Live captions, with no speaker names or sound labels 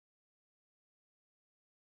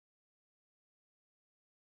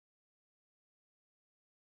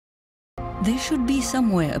There should be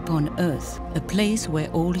somewhere upon earth a place where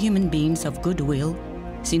all human beings of goodwill,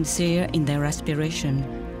 sincere in their aspiration,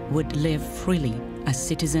 would live freely as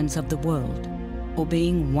citizens of the world,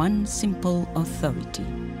 obeying one simple authority,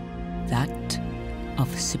 that of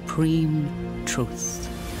supreme truth.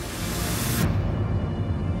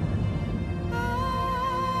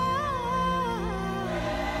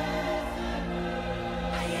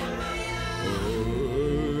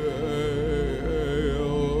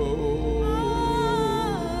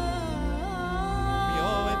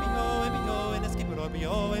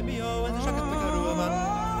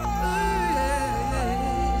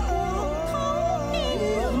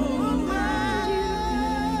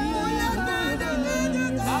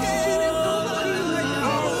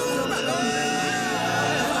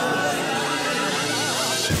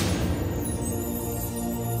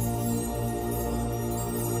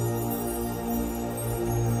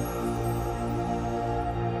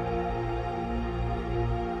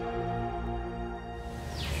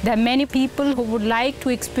 There are many people who would like to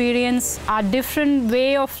experience a different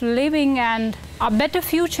way of living and a better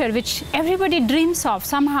future, which everybody dreams of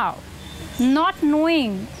somehow, not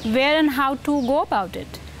knowing where and how to go about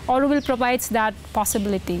it. Auroville provides that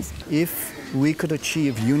possibilities. If we could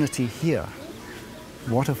achieve unity here,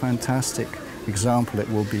 what a fantastic example it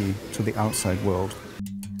will be to the outside world.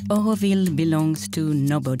 Auroville belongs to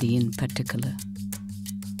nobody in particular.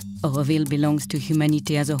 Auroville belongs to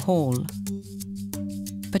humanity as a whole.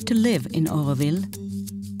 But to live in Auroville,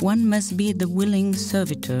 one must be the willing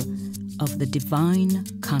servitor of the divine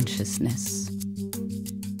consciousness.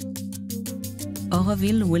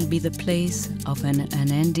 Auroville will be the place of an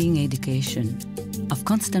unending education, of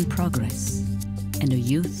constant progress, and a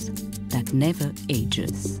youth that never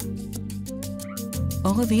ages.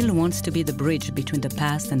 Auroville wants to be the bridge between the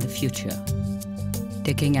past and the future,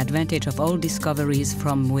 taking advantage of all discoveries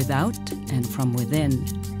from without and from within.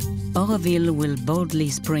 Auroville will boldly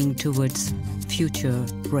spring towards future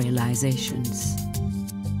realizations.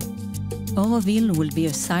 Auroville will be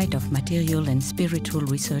a site of material and spiritual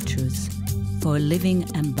researchers for a living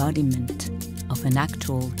embodiment of an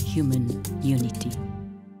actual human unity.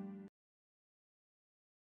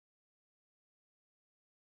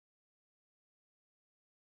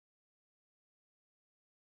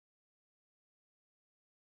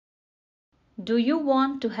 Do you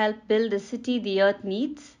want to help build the city the earth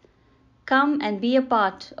needs? Come and be a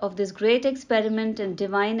part of this great experiment and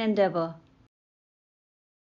divine endeavor.